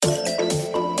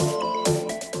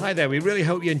Hi there, we really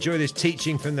hope you enjoy this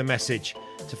teaching from The Message.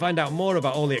 To find out more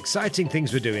about all the exciting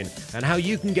things we're doing and how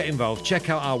you can get involved, check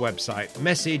out our website,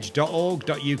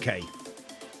 message.org.uk.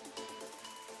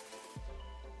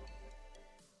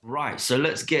 Right, so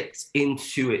let's get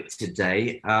into it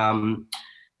today.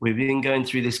 We've been going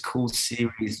through this cool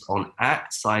series on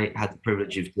Acts. I had the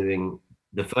privilege of doing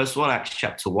the first one, Acts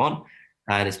chapter 1,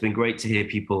 and it's been great to hear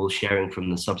people sharing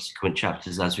from the subsequent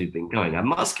chapters as we've been going. I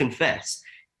must confess,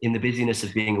 in the busyness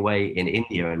of being away in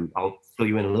India, and I'll fill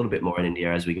you in a little bit more in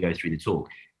India as we go through the talk,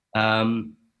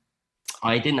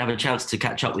 I didn't have a chance to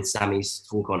catch up with Sammy's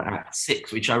talk on Acts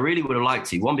 6, which I really would have liked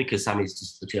to. One, because Sammy's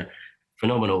just such a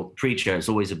phenomenal preacher. It's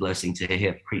always a blessing to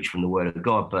hear him preach from the Word of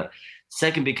God. But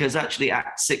second, because actually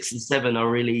Acts 6 and 7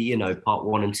 are really, part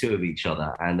 1 and 2 of each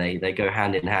other, and they go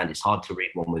hand in hand. It's hard to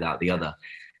read one without the other.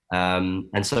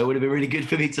 And so it would have been really good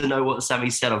for me to know what Sammy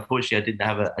said. Unfortunately, I didn't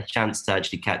have a chance to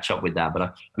actually catch up with that, but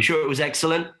I'm sure it was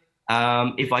excellent.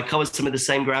 If I covered some of the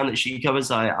same ground that she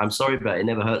covers, I'm sorry, but it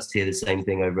never hurts to hear the same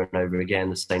thing over and over again.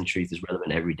 The same truth is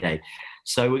relevant every day.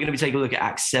 So we're going to be taking a look at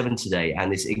Acts 7 today,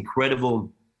 and this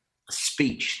incredible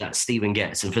speech that Stephen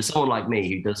gets. And for someone like me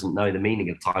who doesn't know the meaning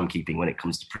of timekeeping when it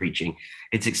comes to preaching,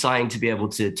 it's exciting to be able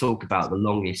to talk about the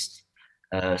longest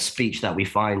speech that we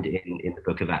find in the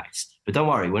book of Acts. But don't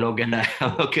worry, I'm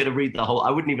not gonna read the whole. I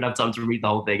wouldn't even have time to read the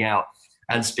whole thing out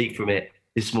and speak from it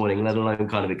this morning, let alone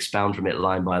kind of expound from it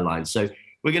line by line. So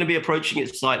we're going to be approaching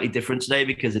it slightly different today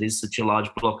because it is such a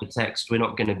large block of text. We're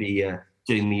not going to be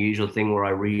doing the usual thing where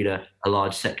I read a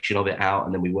large section of it out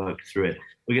and then we work through it.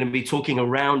 We're going to be talking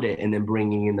around it and then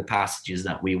bringing in the passages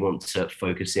that we want to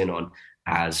focus in on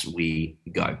as we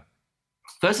go.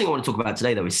 First thing I want to talk about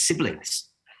today, though, is siblings.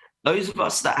 Those of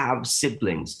us that have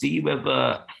siblings, do you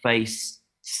ever face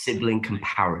sibling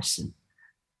comparison?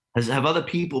 Have other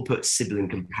people put sibling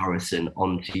comparison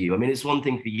onto you? I mean, it's one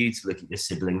thing for you to look at your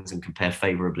siblings and compare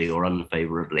favorably or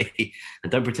unfavorably.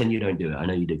 And don't pretend you don't do it. I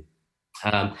know you do.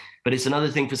 But it's another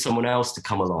thing for someone else to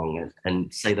come along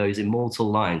and say those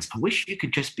immortal lines. I wish you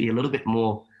could just be a little bit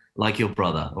more like your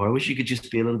brother, or I wish you could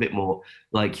just be a little bit more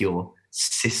like your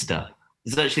sister.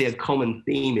 There's actually a common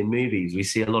theme in movies. We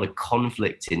see a lot of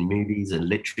conflict in movies and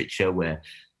literature where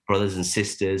brothers and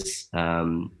sisters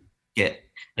get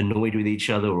annoyed with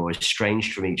each other or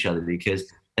estranged from each other because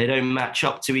they don't match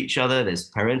up to each other. There's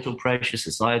parental pressure,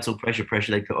 societal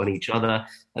pressure they put on each other.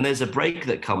 And there's a break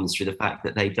that comes through the fact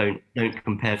that they don't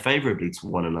compare favorably to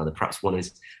one another. Perhaps one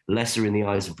is lesser in the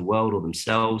eyes of the world or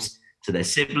themselves to their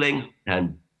sibling.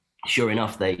 And sure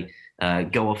enough, they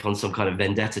go off on some kind of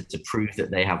vendetta to prove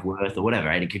that they have worth or whatever.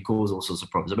 And it could cause all sorts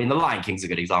of problems. I mean, The Lion King's a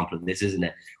good example of this, isn't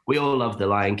it? We all love The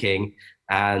Lion King.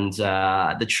 And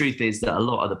the truth is that a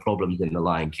lot of the problems in The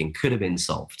Lion King could have been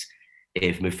solved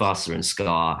if Mufasa and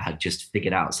Scar had just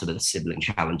figured out some of the sibling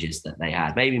challenges that they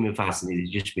had. Maybe Mufasa needed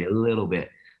to just be a little bit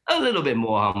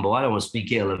more humble. I don't want to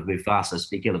speak ill of Mufasa,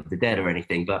 speak ill of the dead or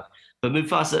anything, but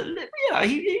Mufasa, I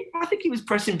think he was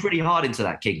pressing pretty hard into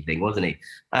that king thing, wasn't he?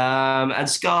 And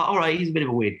Scar, all right, he's a bit of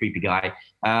a weird, creepy guy.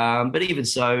 But even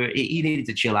so, he needed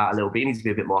to chill out a little bit. He needs to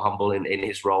be a bit more humble in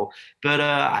his role. But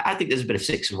I think there's a bit of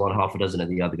 6 of one, half a dozen of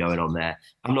the other going on there.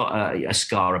 I'm not a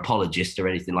Scar apologist or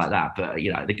anything like that, but,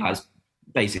 the guy's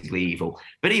basically evil.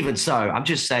 But even so, I'm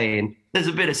just saying there's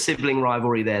a bit of sibling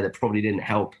rivalry there that probably didn't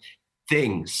help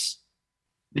things.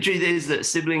 The truth is that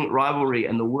sibling rivalry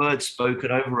and the word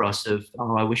spoken over us of,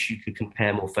 oh, I wish you could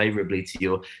compare more favorably to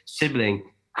your sibling,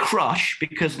 crush,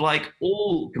 because like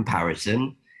all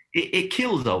comparison, it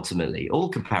kills ultimately. All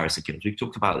comparison kills. We've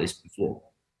talked about this before.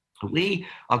 We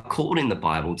are called in the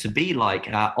Bible to be like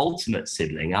our ultimate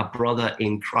sibling, our brother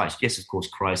in Christ. Yes, of course,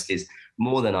 Christ is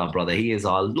more than our brother. He is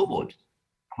our Lord.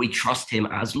 We trust him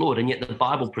as Lord. And yet the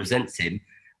Bible presents him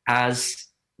as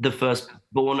the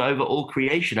firstborn over all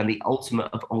creation and the ultimate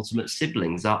of ultimate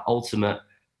siblings, our ultimate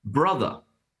brother.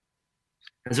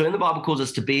 And so when the Bible calls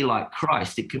us to be like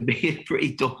Christ, it can be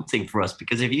pretty daunting for us,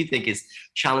 because if you think it's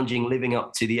challenging living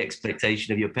up to the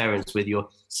expectation of your parents with your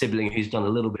sibling who's done a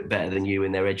little bit better than you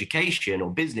in their education or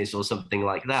business or something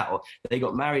like that, or they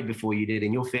got married before you did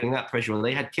and you're feeling that pressure, or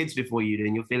they had kids before you did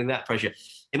and you're feeling that pressure.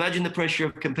 Imagine the pressure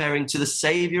of comparing to the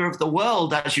Savior of the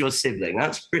world as your sibling.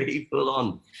 That's pretty full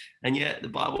on. And yet the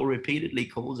Bible repeatedly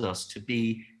calls us to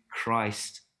be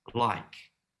Christ-like.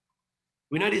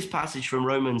 We know this passage from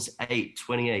Romans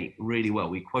 8:28 really well.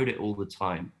 We quote it all the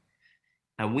time.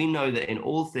 And we know that in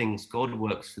all things, God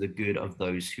works for the good of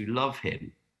those who love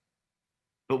him.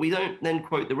 But we don't then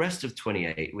quote the rest of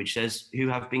 28, which says, who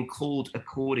have been called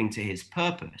according to his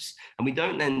purpose. And we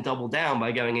don't then double down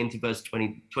by going into verse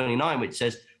 29, which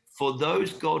says, for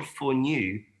those God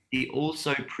foreknew, he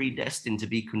also predestined to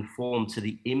be conformed to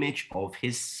the image of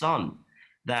his Son,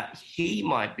 that he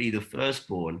might be the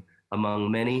firstborn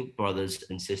among many brothers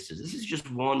and sisters. This is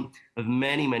just one of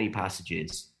many, many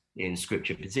passages in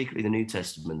Scripture, particularly the New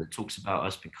Testament, that talks about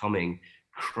us becoming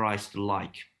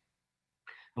Christ-like.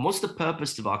 And what's the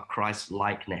purpose of our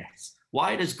Christ-likeness?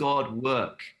 Why does God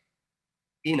work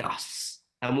in us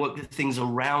and work the things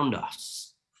around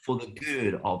us for the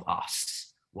good of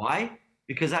us? Why?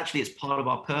 Because actually it's part of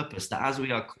our purpose that as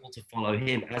we are called to follow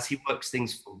him, as he works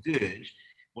things for good,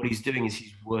 what he's doing is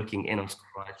he's working in us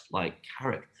Christ-like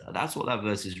character. That's what that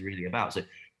verse is really about. So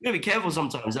we've got to be careful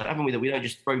sometimes, haven't we, that we don't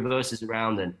just throw verses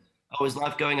around and, oh, is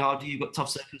life going hard? You've got tough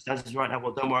circumstances right now.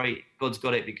 Well, don't worry. God's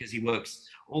got it because he works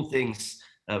all things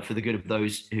for the good of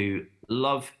those who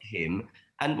love him.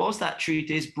 And whilst that truth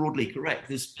is broadly correct,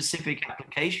 the specific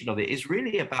application of it is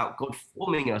really about God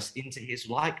forming us into his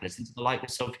likeness, into the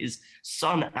likeness of his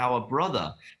Son, our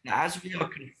brother. Now, as we are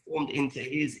conformed into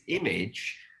his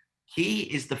image, he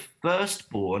is the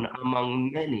firstborn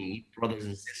among many brothers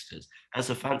and sisters. That's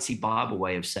a fancy Bible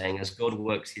way of saying, as God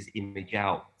works his image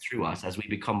out through us, as we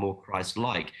become more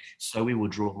Christ-like, so we will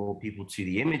draw more people to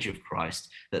the image of Christ,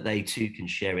 that they too can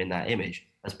share in that image.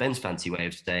 That's Ben's fancy way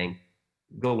of saying,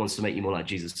 God wants to make you more like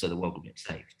Jesus so the world can get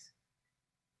saved.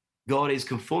 God is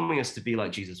conforming us to be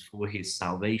like Jesus for his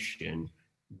salvation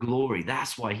glory.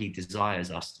 That's why he desires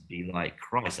us to be like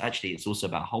Christ. Actually, it's also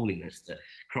about holiness, that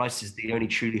Christ is the only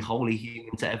truly holy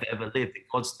human to ever lived. That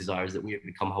God's desire is that we have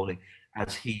become holy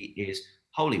as he is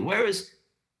holy. Whereas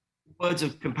words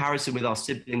of comparison with our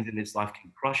siblings in this life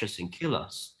can crush us and kill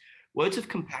us, words of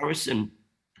comparison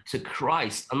to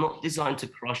Christ are not designed to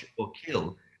crush or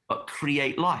kill, but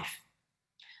create life.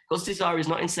 God's desire is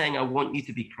not in saying, I want you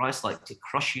to be Christ-like, to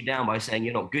crush you down by saying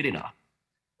you're not good enough,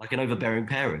 like an overbearing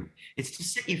parent. It's to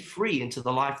set you free into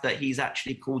the life that he's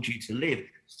actually called you to live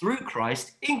through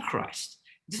Christ, in Christ.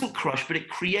 It doesn't crush, but it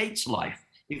creates life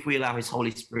if we allow his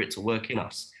Holy Spirit to work in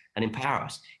us and empower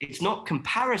us. It's not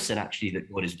comparison, actually, that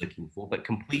God is looking for, but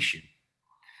completion.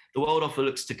 The world often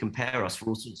looks to compare us for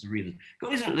all sorts of reasons.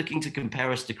 God isn't looking to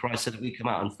compare us to Christ so that we come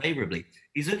out unfavorably.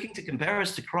 He's looking to compare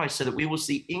us to Christ so that we will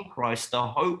see in Christ the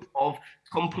hope of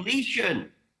completion.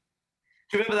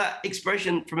 Do you remember that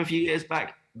expression from a few years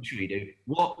back? I'm sure you do.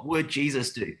 What would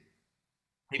Jesus do?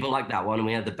 People like that one, and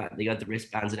we had the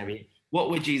wristbands and everything. What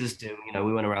would Jesus do? You know,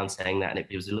 we went around saying that, and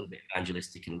it was a little bit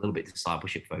evangelistic and a little bit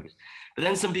discipleship focused. But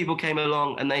then some people came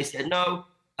along and they said, no,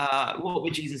 what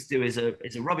would Jesus do is a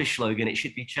rubbish slogan. It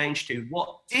should be changed to,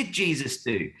 what did Jesus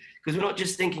do? Because we're not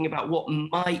just thinking about what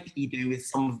might he do with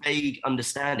some vague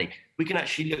understanding. We can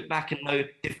actually look back and know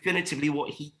definitively what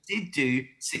he did do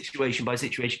situation by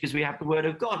situation, because we have the word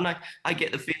of God. And I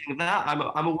get the feeling of that.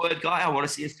 I'm a word guy. I want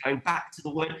to see us going back to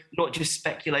the word, not just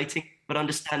speculating, but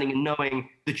understanding and knowing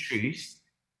the truth.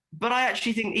 But I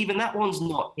actually think even that one's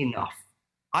not enough.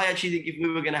 I actually think if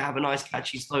we were going to have a nice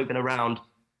catchy slogan around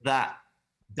that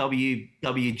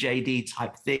WWJD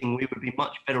type thing, we would be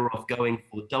much better off going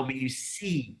for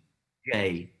WCJD.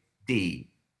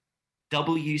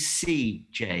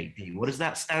 WCJD. What does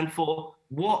that stand for?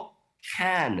 What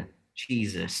can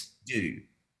Jesus do?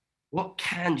 What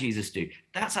can Jesus do?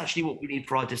 That's actually what we need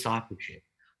for our discipleship.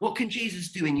 What can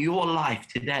Jesus do in your life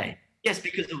today? Yes,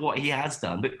 because of what he has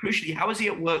done, but crucially, how is he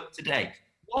at work today?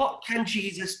 What can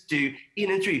Jesus do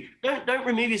in and through you? Don't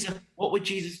remove yourself. What would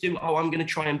Jesus do? Oh, I'm going to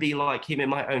try and be like him in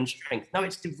my own strength. No,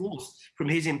 it's divorced from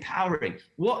his empowering.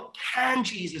 What can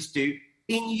Jesus do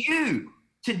in you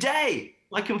today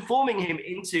by conforming him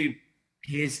into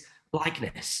his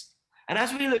likeness? And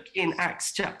as we look in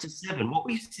Acts chapter 7, what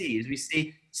we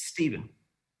see Stephen,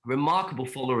 a remarkable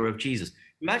follower of Jesus,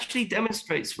 who actually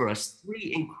demonstrates for us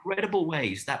three incredible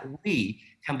ways that we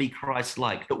can be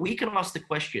Christ-like, that we can ask the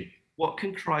question, what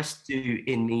can Christ do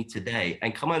in me today?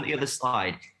 And come on the other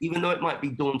side, even though it might be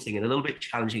daunting and a little bit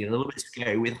challenging and a little bit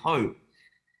scary, with hope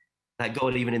that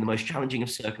God, even in the most challenging of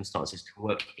circumstances, can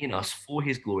work in us for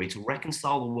his glory, to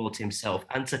reconcile the world to himself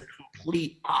and to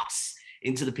complete us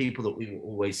into the people that we were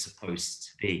always supposed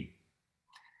to be.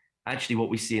 Actually, what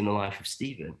we see in the life of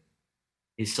Stephen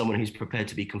is someone who's prepared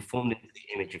to be conformed into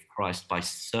the image of Christ by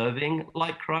serving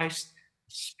like Christ,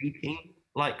 speaking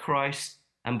like Christ,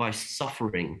 and by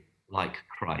suffering like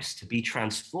Christ, to be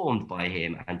transformed by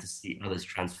him and to see others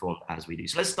transformed as we do.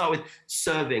 So let's start with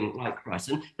serving like Christ.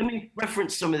 And let me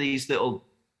reference some of these little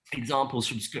examples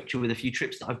from scripture with a few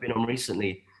trips that I've been on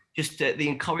recently. Just the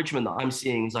encouragement that I'm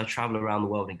seeing as I travel around the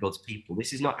world in God's people.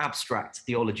 This is not abstract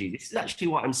theology. This is actually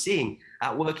what I'm seeing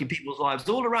at work in people's lives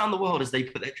all around the world as they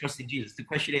put their trust in Jesus. The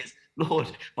question is, Lord,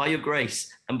 by your grace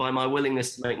and by my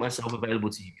willingness to make myself available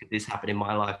to you, could this happen in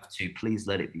my life too? Please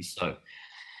let it be so.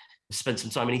 spent some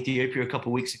time in Ethiopia a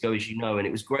couple of weeks ago, as you know, and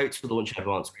it was great to launch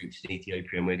advanced groups in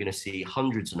Ethiopia. And we're going to see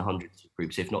hundreds and hundreds of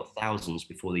groups, if not thousands,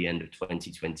 before the end of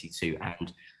 2022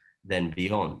 and then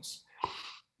beyond.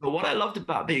 But what I loved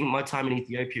about being my time in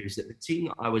Ethiopia is that the team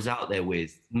that I was out there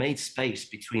with made space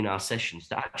between our sessions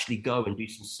to actually go and do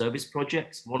some service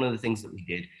projects. One of the things that we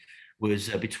did was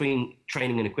between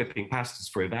training and equipping pastors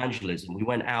for evangelism, we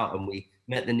went out and we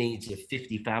met the needs of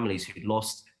 50 families who'd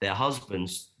lost their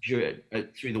husbands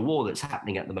through the war that's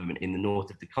happening at the moment in the north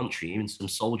of the country. Even some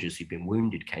soldiers who've been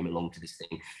wounded came along to this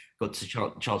thing. Got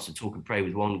a chance to talk and pray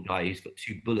with one guy who's got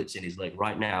 2 bullets in his leg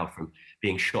right now from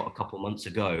being shot a couple of months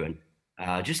ago. And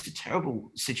just a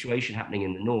terrible situation happening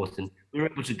in the north. And we were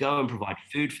able to go and provide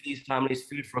food for these families,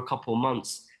 food for a couple of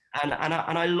months. And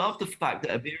I love the fact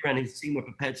that Abira and his team were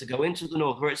prepared to go into the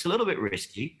north, where it's a little bit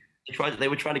risky. They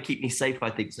were trying to keep me safe,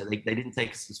 I think, so they didn't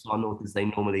take us as far north as they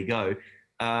normally go.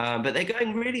 But they're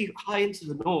going really high into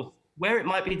the north, where it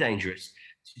might be dangerous,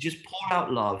 to just pour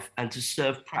out love and to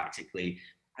serve practically,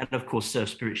 and of course serve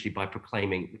spiritually by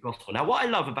proclaiming the gospel. Now, what I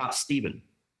love about Stephen,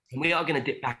 and we are going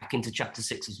to dip back into chapter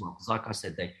 6 as well, because like I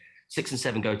said, 6 and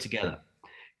 7 go together,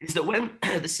 is that when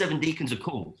the 7 deacons are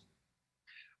called,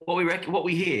 what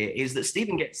we hear is that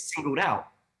Stephen gets singled out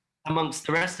amongst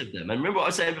the rest of them. And remember what I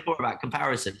was saying before about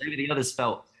comparison? Maybe the others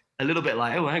felt a little bit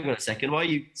like, oh, hang on a second, why are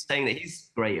you saying that he's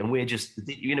great and we're just,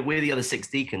 we're the other 6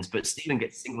 deacons, but Stephen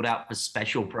gets singled out for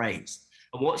special praise.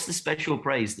 And what's the special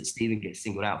praise that Stephen gets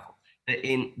singled out for? That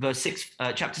in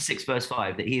chapter 6, verse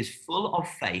 5, that he is full of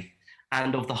faith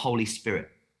and of the Holy Spirit.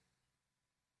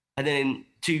 And then in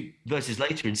 2 verses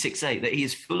later, in 6:8, that he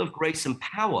is full of grace and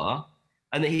power,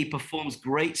 and that he performs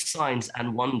great signs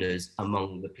and wonders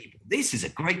among the people. This is a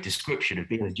great description of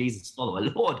being a Jesus follower.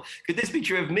 Lord, could this be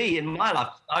true of me in my life?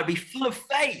 I'd be full of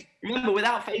faith. Remember,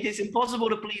 without faith, it's impossible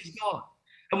to please God.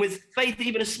 And with faith,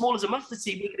 even as small as a mustard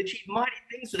seed, we can achieve mighty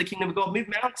things for the kingdom of God, move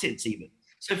mountains even.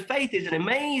 So faith is an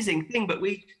amazing thing, but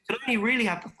we can only really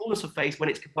have the fullness of faith when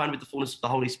it's combined with the fullness of the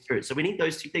Holy Spirit. So we need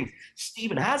those 2 things.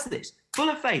 Stephen has this, full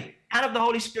of faith and of the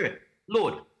Holy Spirit.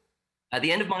 Lord, at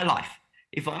the end of my life,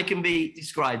 if I can be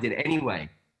described in any way,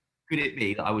 could it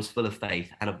be that I was full of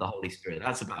faith and of the Holy Spirit?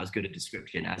 That's about as good a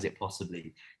description as it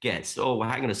possibly gets. Oh, well,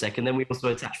 hang on a second. Then we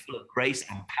also attach full of grace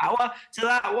and power to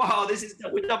that. Wow,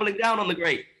 we're doubling down on the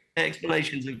great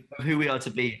explanations of who we are to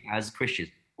be as Christians.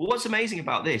 But what's amazing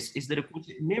about this is that, of course,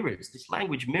 this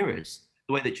language mirrors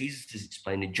the way that Jesus is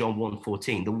explained in John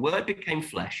 1:14. The Word became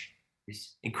flesh,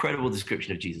 this incredible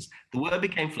description of Jesus. The Word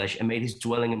became flesh and made his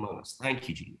dwelling among us. Thank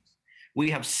you, Jesus. We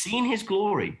have seen his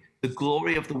glory, the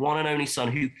glory of the one and only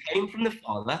Son who came from the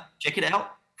Father, check it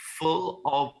out, full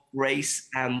of grace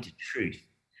and truth.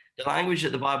 The language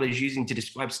that the Bible is using to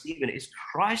describe Stephen is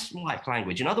Christ-like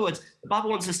language. In other words, the Bible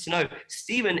wants us to know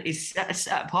Stephen is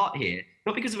set apart here,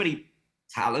 not because of any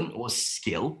talent or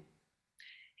skill,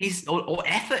 or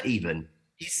effort even.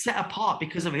 He's set apart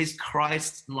because of his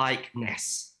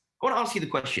Christ-likeness. I want to ask you the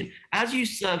question, as you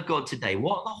serve God today,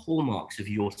 what are the hallmarks of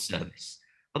your service?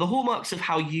 Are the hallmarks of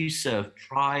how you serve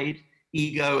pride,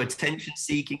 ego,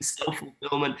 attention-seeking,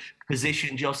 self-fulfillment,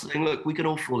 position jostling? Look, we can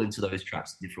all fall into those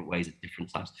traps in different ways at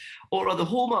different times. Or are the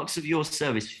hallmarks of your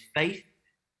service faith,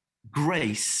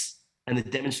 grace, and the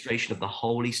demonstration of the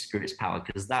Holy Spirit's power?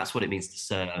 Because that's what it means to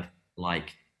serve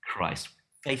like Christ.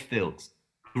 Faith-filled,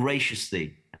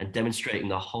 graciously, and demonstrating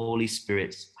the Holy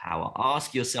Spirit's power.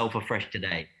 Ask yourself afresh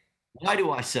today, why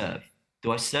do I serve?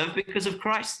 Do I serve because of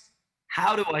Christ?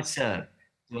 How do I serve?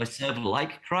 Do I serve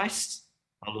like Christ?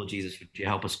 Our Lord Jesus, would you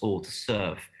help us all to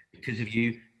serve because of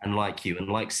you and like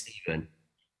Stephen,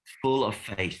 full of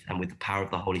faith and with the power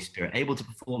of the Holy Spirit, able to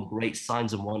perform great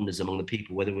signs and wonders among the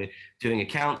people, whether we're doing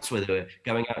accounts, whether we're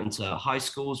going out into high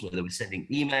schools, whether we're sending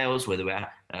emails, whether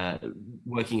we're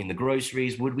working in the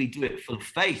groceries. Would we do it full of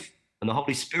faith and the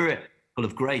Holy Spirit, full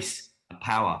of grace and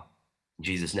power? In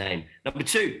Jesus' name. Number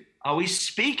 2, are we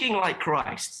speaking like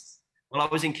Christ? Well, I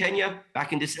was in Kenya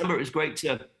back in December. It was great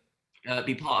to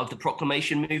be part of the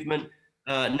Proclamation Movement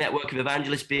network of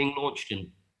evangelists being launched. And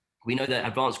we know that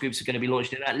advanced groups are going to be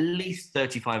launched in at least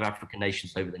 35 African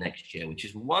nations over the next year, which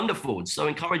is wonderful and so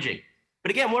encouraging.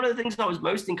 But again, one of the things I was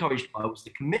most encouraged by was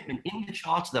the commitment in the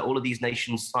charter that all of these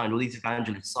nations signed, all these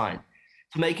evangelists signed,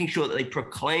 to making sure that they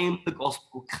proclaim the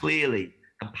gospel clearly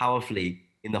and powerfully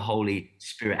in the Holy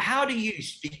Spirit. How do you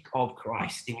speak of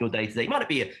Christ in your day-to-day? You might not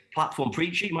be a platform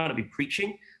preacher, you might not be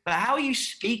preaching, but how are you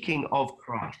speaking of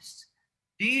Christ?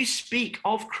 Do you speak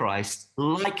of Christ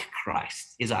like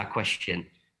Christ is our question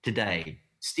today.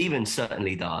 Stephen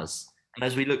certainly does. And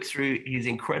as we look through his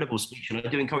incredible speech, and I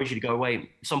do encourage you to go away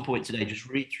at some point today, just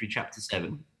read through chapter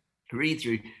 7, read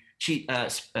through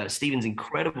Stephen's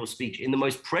incredible speech in the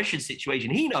most pressured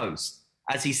situation. He knows,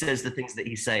 as he says the things that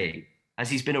he's saying, as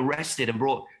he's been arrested and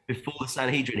brought before the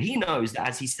Sanhedrin, he knows that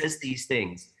as he says these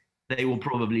things, they will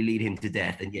probably lead him to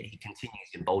death, and yet he continues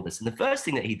in boldness. And the first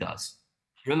thing that he does,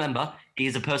 remember, he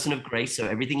is a person of grace, so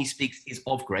everything he speaks is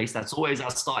of grace. That's always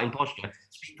our starting posture.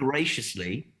 Speak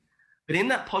graciously. But in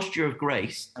that posture of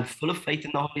grace and full of faith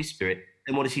in the Holy Spirit,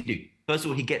 then what does he do? First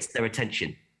of all, he gets their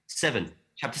attention.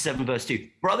 Chapter 7, verse 2.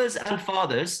 Brothers and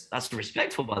fathers, that's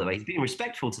respectful, by the way. He's being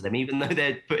respectful to them, even though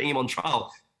they're putting him on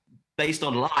trial based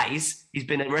on lies. He's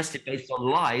been arrested based on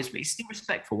lies, but he's still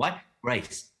respectful. Why?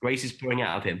 Grace. Grace is pouring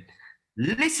out of him.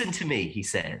 Listen to me, he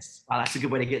says. Oh, that's a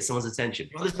good way to get someone's attention.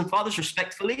 Brothers and fathers,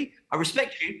 respectfully, I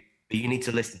respect you, but you need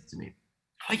to listen to me.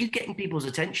 How are you getting people's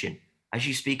attention as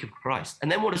you speak of Christ?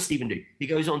 And then what does Stephen do? He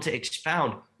goes on to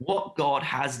expound what God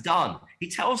has done. He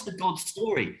tells the God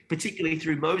story, particularly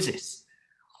through Moses.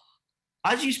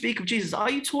 As you speak of Jesus,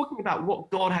 are you talking about what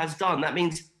God has done? That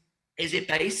means, is it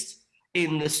based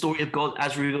in the story of God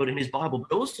as revealed in his Bible?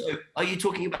 But also, are you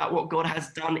talking about what God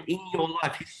has done in your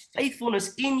life, his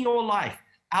faithfulness in your life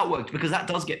outworked? Because that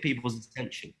does get people's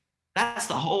attention. That's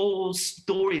the whole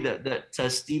story that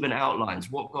Stephen outlines,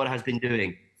 what God has been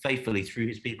doing faithfully through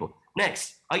his people.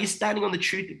 Next, are you standing on the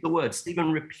truth of the word?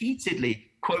 Stephen repeatedly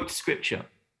quotes scripture.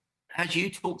 As you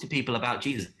talk to people about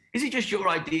Jesus, is it just your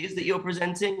ideas that you're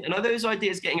presenting? And are those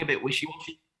ideas getting a bit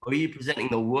wishy-washy? Or are you presenting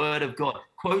the word of God,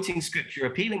 quoting scripture,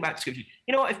 appealing back to scripture?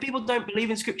 You know what? If people don't believe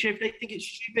in scripture, if they think it's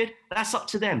stupid, that's up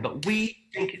to them. But we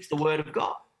think it's the word of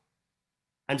God.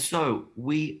 And so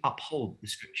we uphold the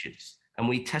scriptures and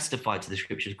we testify to the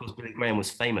scriptures. Of course, Billy Graham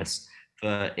was famous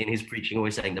for, in his preaching,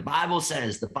 always saying, the Bible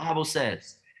says, the Bible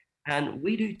says. And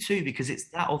we do too, because it's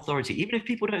that authority. Even if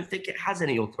people don't think it has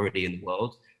any authority in the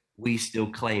world, we still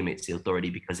claim it's the authority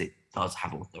because it does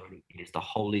have authority. It is the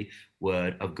holy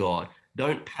word of God.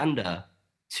 Don't pander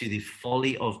to the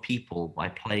folly of people by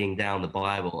playing down the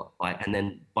Bible and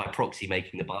then by proxy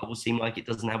making the Bible seem like it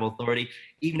doesn't have authority.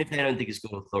 Even if they don't think it's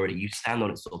got authority, you stand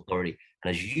on its authority.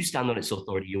 And as you stand on its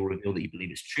authority, you'll reveal that you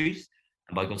believe it's truth.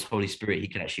 And by God's Holy Spirit, he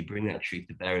can actually bring that truth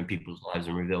to bear in people's lives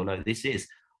and reveal, no, this is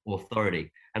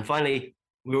authority. And finally,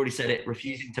 we already said it,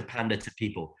 refusing to pander to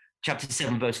people. Chapter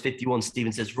 7, verse 51,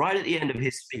 Stephen says, right at the end of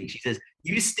his speech, he says,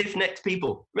 you stiff-necked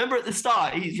people. Remember at the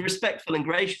start, he's respectful and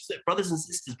gracious, brothers and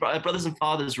sisters, brothers and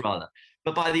fathers, rather.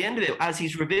 But by the end of it, as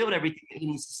he's revealed everything that he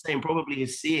needs to say, and probably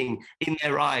is seeing in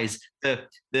their eyes the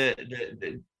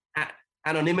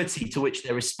anonymity to which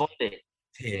they're responding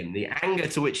to him, the anger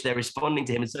to which they're responding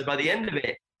to him. And so by the end of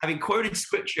it, having quoted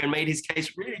scripture and made his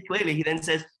case really clearly, he then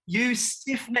says, you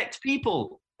stiff-necked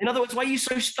people. In other words, why are you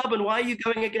so stubborn? Why are you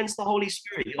going against the Holy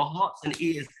Spirit? Your hearts and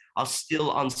ears are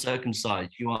still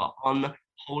uncircumcised. You are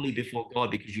unholy before God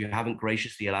because you haven't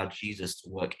graciously allowed Jesus to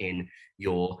work in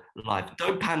your life.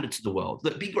 Don't pander to the world.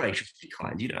 Look, be gracious, be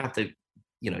kind. You don't have to,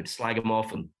 slag them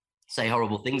off and say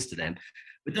horrible things to them.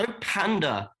 But don't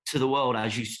pander to the world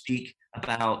as you speak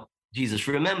about Jesus.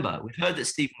 Remember, we've heard that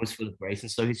Stephen was full of grace, and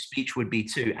so his speech would be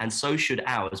too, and so should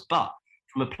ours. But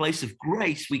from a place of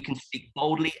grace, we can speak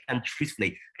boldly and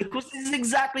truthfully. Of course, this is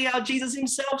exactly how Jesus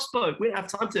himself spoke. We don't have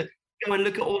time to go and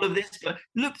look at all of this, but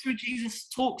look through Jesus'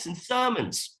 talks and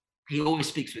sermons. He always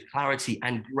speaks with clarity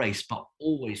and grace, but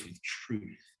always with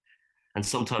truth. And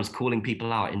sometimes calling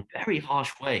people out in very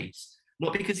harsh ways,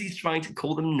 not because he's trying to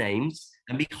call them names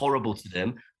and be horrible to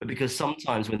them, but because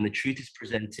sometimes when the truth is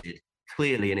presented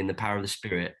clearly and in the power of the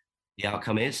Spirit, the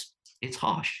outcome is it's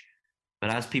harsh. But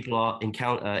as people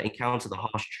encounter the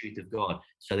harsh truth of God,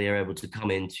 so they are able to come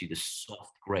into the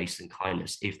soft grace and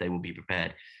kindness if they will be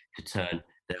prepared to turn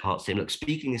their hearts to him. Look,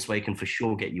 speaking this way can for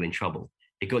sure get you in trouble.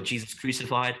 It got Jesus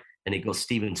crucified and it got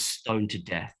Stephen stoned to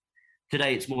death.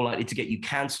 Today, it's more likely to get you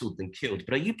cancelled than killed.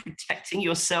 But are you protecting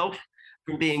yourself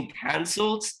from being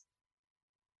cancelled?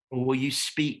 Or will you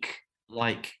speak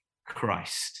like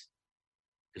Christ?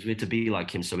 Because we're to be like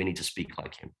him, so we need to speak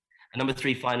like him. And number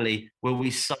 3, finally, will we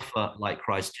suffer like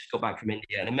Christ? Just got back from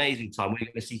India, an amazing time. We're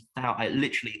going to see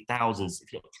literally thousands,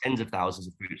 if not tens of thousands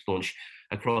of groups launch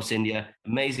across India.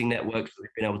 Amazing networks that we've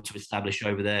been able to establish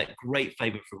over there. Great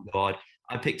favor from God.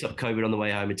 I picked up COVID on the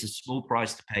way home. It's a small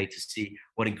price to pay to see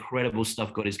what incredible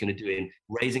stuff God is going to do in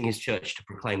raising his church to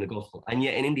proclaim the gospel. And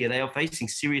yet in India, they are facing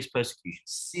serious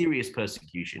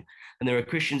persecution. And there are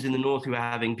Christians in the north who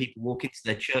are having people walk into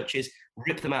their churches,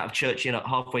 rip them out of church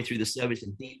halfway through the service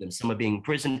and beat them. Some are being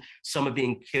imprisoned. Some are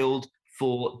being killed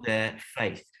for their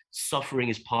faith. Suffering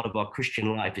is part of our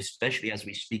Christian life, especially as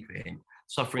we speak for him.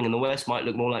 Suffering in the West might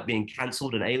look more like being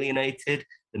cancelled and alienated.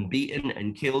 and beaten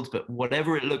and killed, but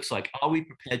whatever it looks like, are we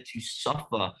prepared to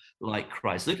suffer like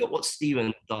Christ? Look at what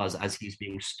Stephen does as he's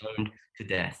being stoned to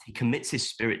death. He commits his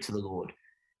spirit to the Lord.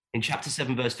 In chapter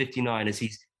 7, verse 59, as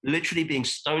he's literally being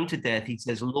stoned to death, he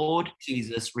says, Lord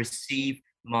Jesus, receive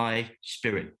my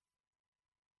spirit.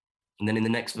 And then in the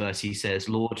next verse, he says,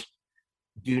 Lord,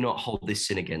 do not hold this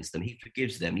sin against them. He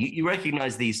forgives them. You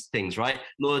recognize these things, right?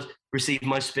 Lord, receive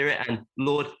my spirit, and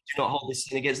Lord, do not hold this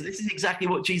sin against them. This is exactly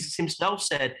what Jesus himself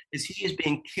said as he is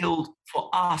being killed for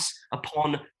us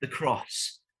upon the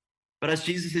cross. But as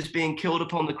Jesus is being killed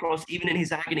upon the cross, even in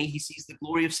his agony, he sees the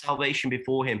glory of salvation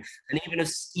before him. And even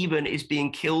as Stephen is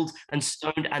being killed and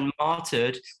stoned and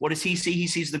martyred, what does he see? He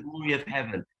sees the glory of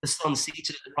heaven, the Son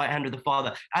seated at the right hand of the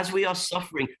Father. As we are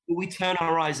suffering, will we turn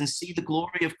our eyes and see the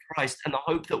glory of Christ and the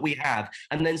hope that we have,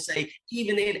 and then say,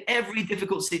 even in every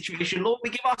difficult situation, Lord,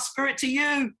 we give our spirit to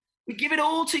you. We give it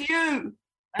all to you.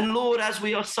 And Lord, as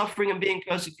we are suffering and being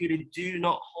persecuted, do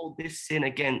not hold this sin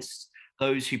against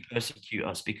those who persecute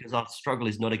us, because our struggle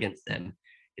is not against them.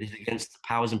 It is against the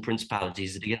powers and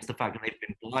principalities. It is against the fact that they've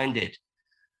been blinded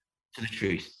to the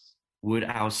truth. Would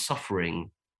our suffering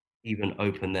even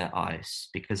open their eyes?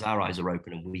 Because our eyes are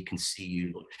open and we can see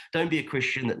you, Lord. Don't be a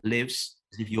Christian that lives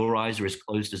as if your eyes are as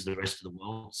closed as the rest of the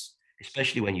world's,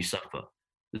 especially when you suffer.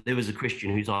 Live as a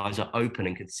Christian whose eyes are open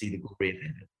and can see the glory of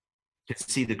heaven,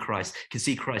 can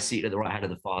see Christ seated at the right hand of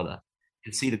the Father,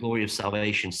 can see the glory of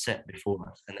salvation set before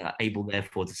us, and are able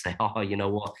therefore to say, oh, you know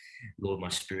what, Lord, my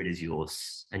spirit is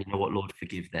yours. And you know what, Lord,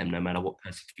 forgive them no matter what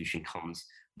persecution comes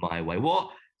my way. What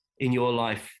in your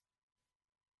life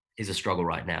is a struggle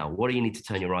right now? What do you need to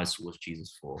turn your eyes towards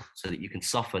Jesus for, so that you can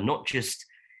suffer not just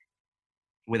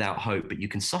without hope, but you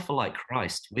can suffer like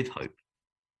Christ with hope,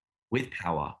 with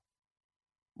power,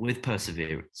 with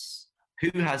perseverance?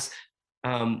 Who has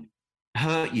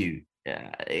hurt you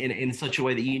in such a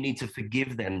way that you need to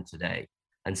forgive them today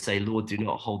and say, Lord, do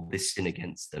not hold this sin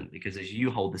against them, because as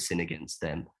you hold the sin against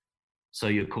them, so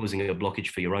you're causing a blockage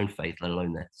for your own faith, let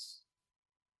alone theirs.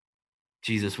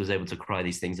 Jesus was able to cry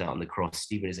these things out on the cross.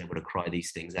 Stephen is able to cry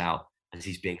these things out as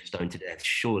he's being stoned to death.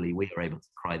 Surely we are able to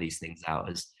cry these things out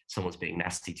as someone's being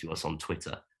nasty to us on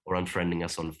Twitter, or unfriending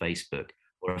us on Facebook,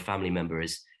 or a family member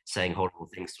is saying horrible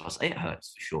things to us. It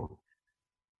hurts for sure.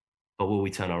 But will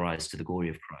we turn our eyes to the glory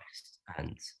of Christ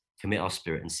and commit our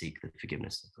spirit and seek the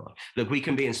forgiveness of God? Look, we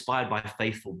can be inspired by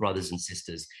faithful brothers and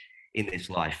sisters in this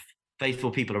life, faithful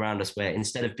people around us, where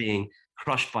instead of being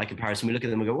crushed by comparison, we look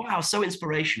at them and go, wow, so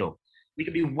inspirational. We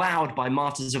can be wowed by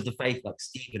martyrs of the faith like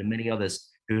Stephen and many others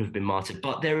who have been martyred.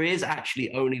 But there is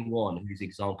actually only one whose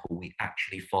example we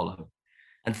actually follow.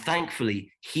 And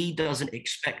thankfully, he doesn't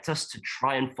expect us to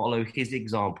try and follow his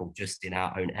example just in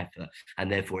our own effort,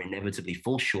 and therefore inevitably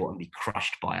fall short and be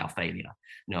crushed by our failure.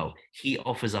 No, he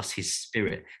offers us his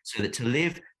spirit so that to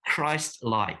live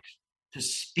Christ-like, to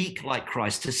speak like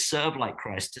Christ, to serve like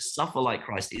Christ, to suffer like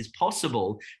Christ is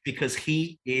possible because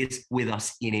he is with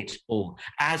us in it all.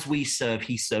 As we serve,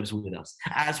 he serves with us.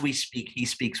 As we speak, he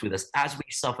speaks with us. As we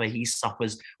suffer, he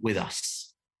suffers with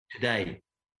us. Today,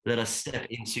 let us step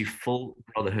into full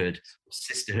brotherhood,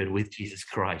 sisterhood with Jesus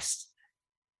Christ.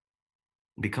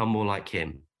 Become more like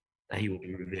him, that he will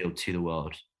be revealed to the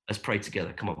world. Let's pray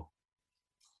together. Come on.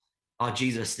 Our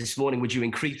Jesus, this morning, would you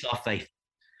increase our faith?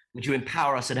 Would you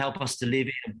empower us and help us to live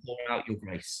in and pour out your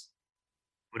grace?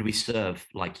 Would we serve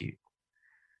like you?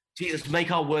 Jesus,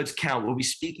 make our words count. Will we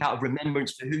speak out of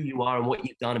remembrance for who you are and what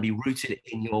you've done and be rooted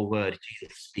in your word?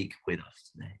 Jesus, speak with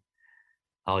us today.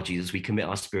 Oh, Jesus, we commit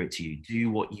our spirit to you.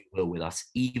 Do what you will with us,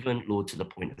 even, Lord, to the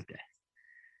point of death.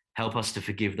 Help us to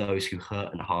forgive those who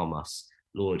hurt and harm us.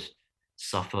 Lord,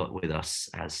 suffer with us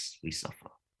as we suffer.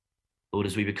 Lord,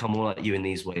 as we become more like you in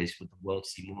these ways, would the world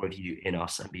see more of you in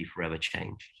us and be forever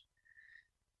changed?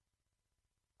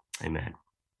 Amen.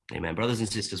 Amen. Brothers and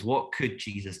sisters, what could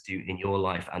Jesus do in your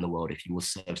life and the world if you will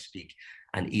serve, speak,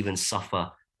 and even suffer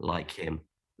like him?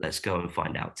 Let's go and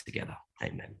find out together.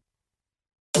 Amen.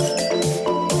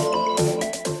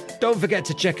 Don't forget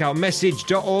to check out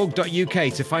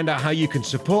message.org.uk to find out how you can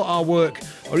support our work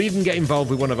or even get involved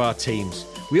with one of our teams.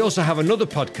 We also have another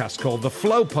podcast called The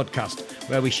Flow Podcast,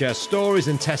 where we share stories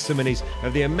and testimonies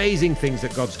of the amazing things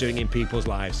that God's doing in people's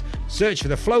lives. Search for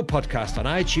The Flow Podcast on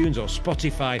iTunes or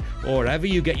Spotify or wherever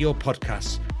you get your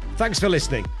podcasts. Thanks for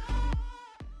listening.